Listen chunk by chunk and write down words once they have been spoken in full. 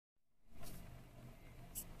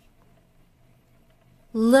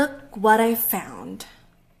Look what I found.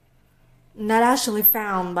 Not actually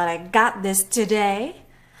found, but I got this today.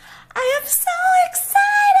 I am so excited!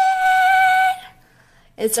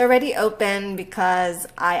 It's already open because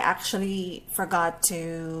I actually forgot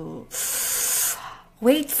to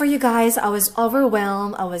wait for you guys. I was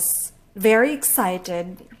overwhelmed. I was very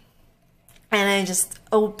excited. And I just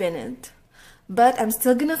opened it. But I'm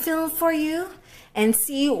still gonna film for you and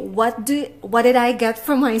see what did I get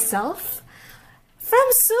for myself from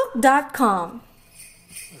souk.com.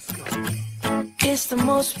 Let's go. It's the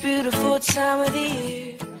most beautiful time of the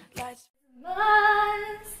year. Christmas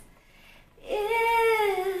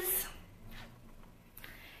is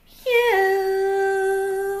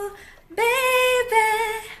you, baby.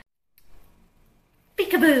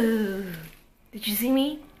 Peekaboo. Did you see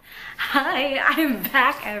me? Hi, I'm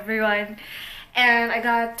back, everyone. And I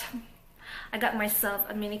got myself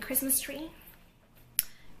a mini Christmas tree.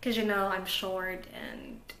 Cause you know I'm short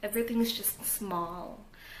and everything's just small.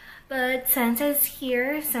 But Santa's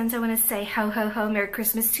here. Santa wanna say ho ho ho, Merry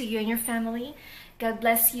Christmas to you and your family. God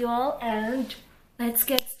bless you all, and let's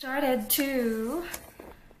get started to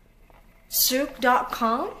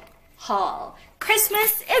souk.com haul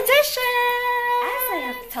Christmas edition. As I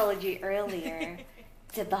have told you earlier,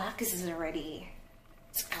 the box is already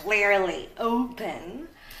clearly open.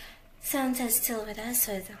 Santa's still with us,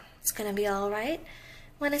 so it's gonna be alright.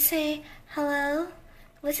 Wanna say hello?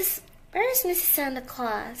 Where is Mrs. Santa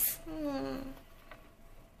Claus? I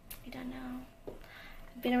don't know.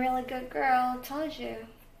 I've been a really good girl, told you.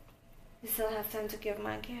 You still have time to give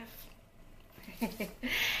my gift.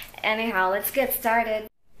 Anyhow, let's get started.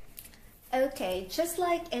 Okay, just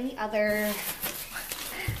like any other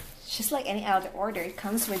order, it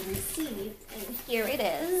comes with receipt, and here it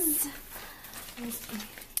is.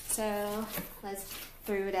 So let's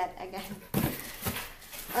through that again.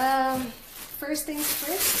 First things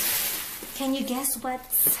first, can you guess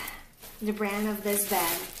what's the brand of this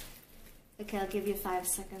bag? Okay, I'll give you 5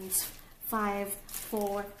 seconds. 5,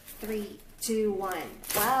 4, 3, 2, 1.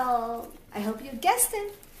 Well, I hope you guessed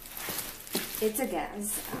it. It's a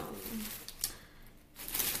guess.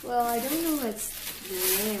 Well, I don't know what's the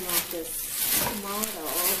name of this model,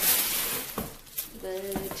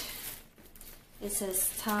 but it says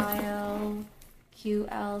Style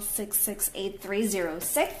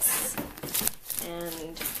QL668306,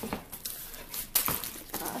 and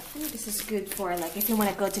I think this is good for like if you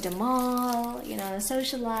want to go to the mall, you know,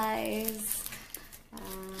 socialize.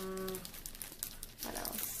 What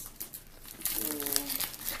else?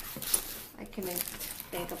 I couldn't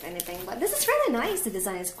think of anything, but this is really nice. The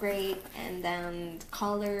design is great, and then the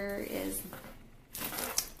color is,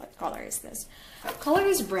 what color is this? Color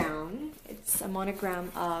is brown. It's a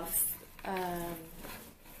monogram of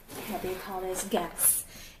what do you call this? Guess.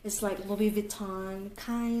 It's like Louis Vuitton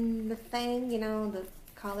kind of thing, you know, the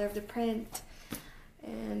color of the print,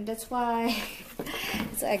 and that's why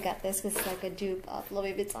so I got this because it's like a dupe of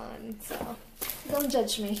Louis Vuitton. So don't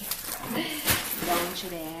judge me. Don't you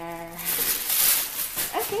dare.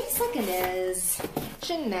 Okay, second is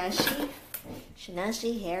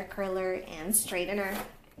Shinashi hair curler and straightener.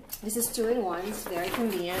 This is 2-in-1. It's very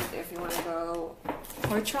convenient if you want to go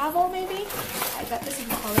for travel, maybe. I got this in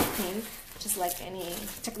color pink, just like any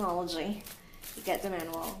technology. You get the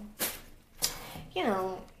manual. You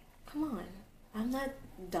know, come on. I'm not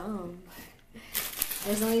dumb.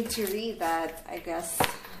 There's no need to read that, I guess.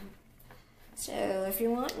 So if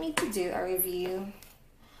you want me to do a review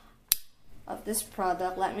of this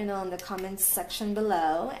product, let me know in the comments section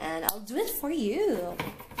below and I'll do it for you.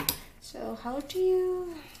 So how do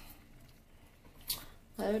you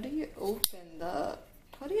open the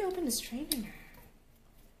straightener?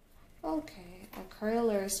 Okay, a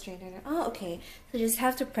curler straightener. Oh, okay. So you just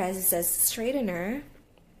have to press. It says straightener.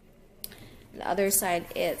 The other side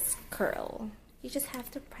is curl. You just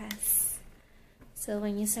have to press. So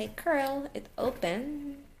when you say curl, it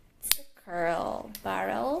opens the curl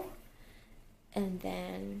barrel, and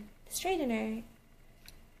then the straightener.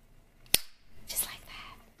 Just like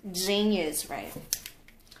that. Genius, right?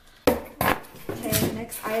 Okay,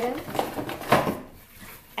 next item.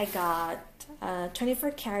 I got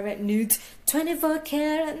 24 karat nude 24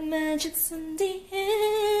 karat magic Sunday.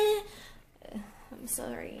 I'm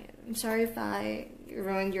sorry if I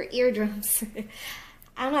ruined your eardrums.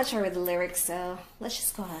 I'm not sure with the lyrics, so let's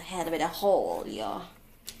just go ahead with a haul, y'all.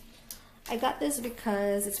 I got this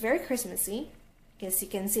because it's very Christmassy. As you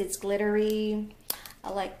can see, it's glittery.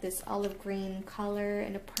 I like this olive green color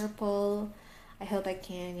and the purple. I hope I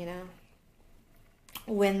can, you know,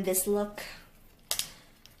 win this look.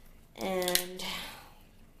 And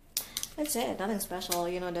that's it, nothing special.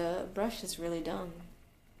 You know, the brush is really dumb.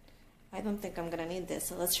 I don't think I'm gonna need this,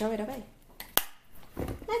 so let's throw it away.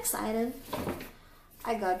 Next item,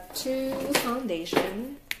 I got 2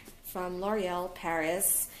 foundation from L'Oreal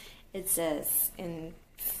Paris. It says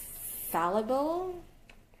Infallible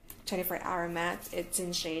 24-hour matte. It's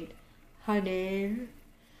in shade Honey.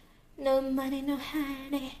 No money, no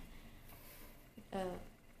honey.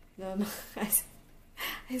 No,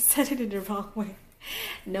 I said it in the wrong way.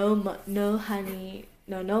 No honey.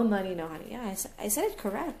 No money, no honey. Yeah, I said it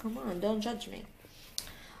correct. Come on, don't judge me.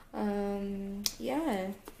 Yeah,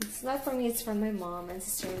 it's not for me, it's from my mom and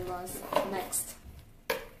sister-in-law's. Next,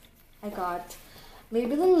 I got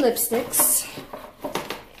Maybelline lipsticks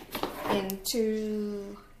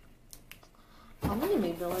into, how many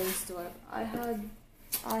Maybellines do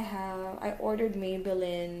I ordered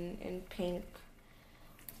Maybelline in pink.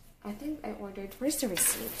 I think I ordered, where's the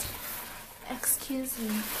receipt? Excuse me.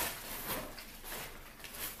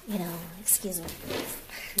 You know, excuse me, please.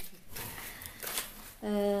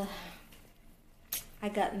 I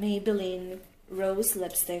got Maybelline rose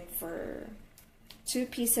lipstick for 2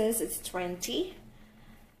 pieces. It's 20.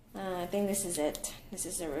 I think this is it. This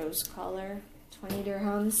is a rose color. 20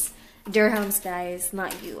 dirhams. Dirhams, guys,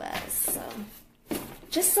 not US. So,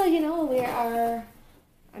 just so you know, we are,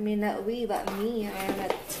 I mean, not we, but me. I am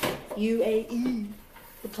at UAE,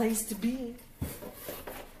 the place to be.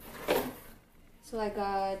 So I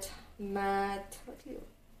got matte.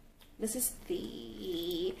 This is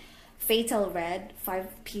the Fatal Red,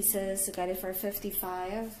 5 pieces. I got it for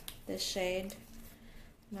 55. This shade.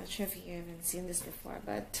 I'm not sure if you haven't seen this before,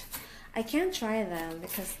 but I can't try them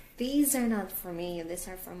because these are not for me. These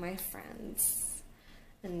are for my friends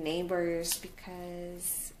and neighbors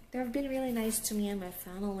because they've been really nice to me and my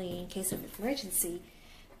family. In case of emergency,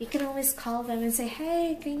 you can always call them and say,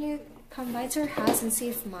 hey, can you come by to our house and see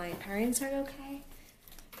if my parents are okay?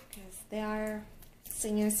 Because they are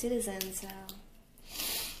senior citizens, so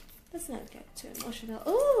let's not get too emotional.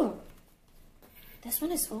 Ooh, this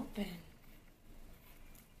one is open.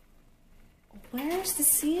 Where's the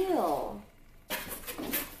seal?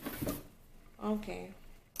 Okay.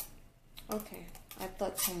 I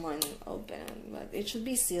thought someone opened, but it should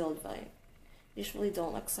be sealed, but usually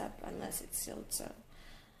don't accept unless it's sealed. So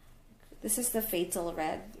this is the Fatal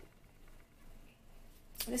Red.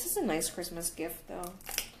 This is a nice Christmas gift though.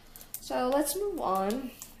 So let's move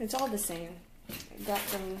on. It's all the same. I got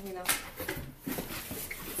them, you know,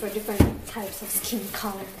 for different types of skin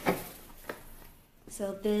color.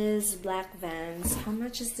 So this black Vans, how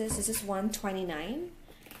much is this? This is 129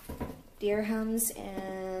 dirhams,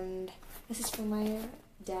 and this is for my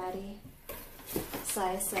daddy.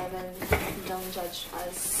 Size 7. Don't judge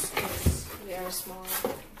us because we are small.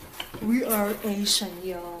 We are Asian,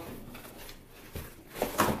 y'all.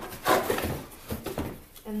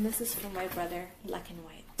 And this is for my brother, black and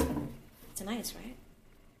white. It's nice, right?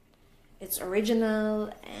 It's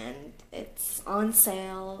original and it's on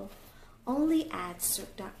sale only at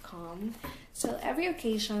souk.com. So every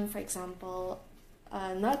occasion, for example,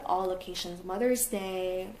 not all occasions, Mother's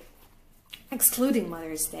Day, excluding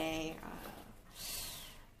Mother's Day,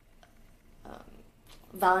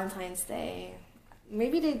 Valentine's Day,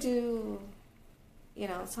 maybe they do, you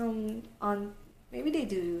know, some on, maybe they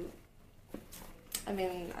do, I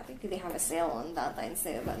mean, I think they have a sale on Valentine's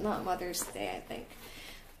Day, but not Mother's Day, I think.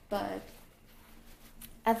 But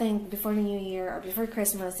I think before the New Year or before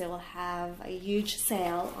Christmas, they will have a huge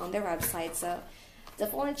sale on their website, so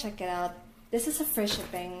definitely check it out. This is a free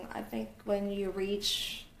shipping. I think when you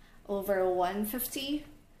reach over 150,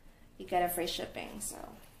 you get a free shipping. So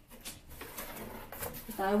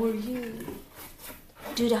if I were you,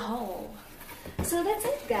 do the whole. So that's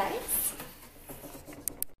it, guys.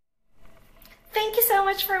 Thank you so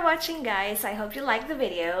much for watching, guys. I hope you liked the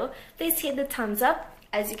video. Please hit the thumbs up.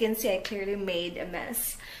 As you can see, I clearly made a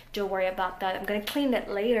mess. Don't worry about that. I'm gonna clean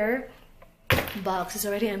that later. Box is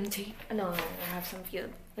already empty. No, I have some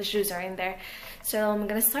few. The shoes are in there. So I'm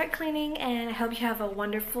gonna start cleaning, and I hope you have a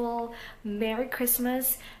wonderful Merry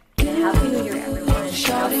Christmas and a Happy New Year, everyone.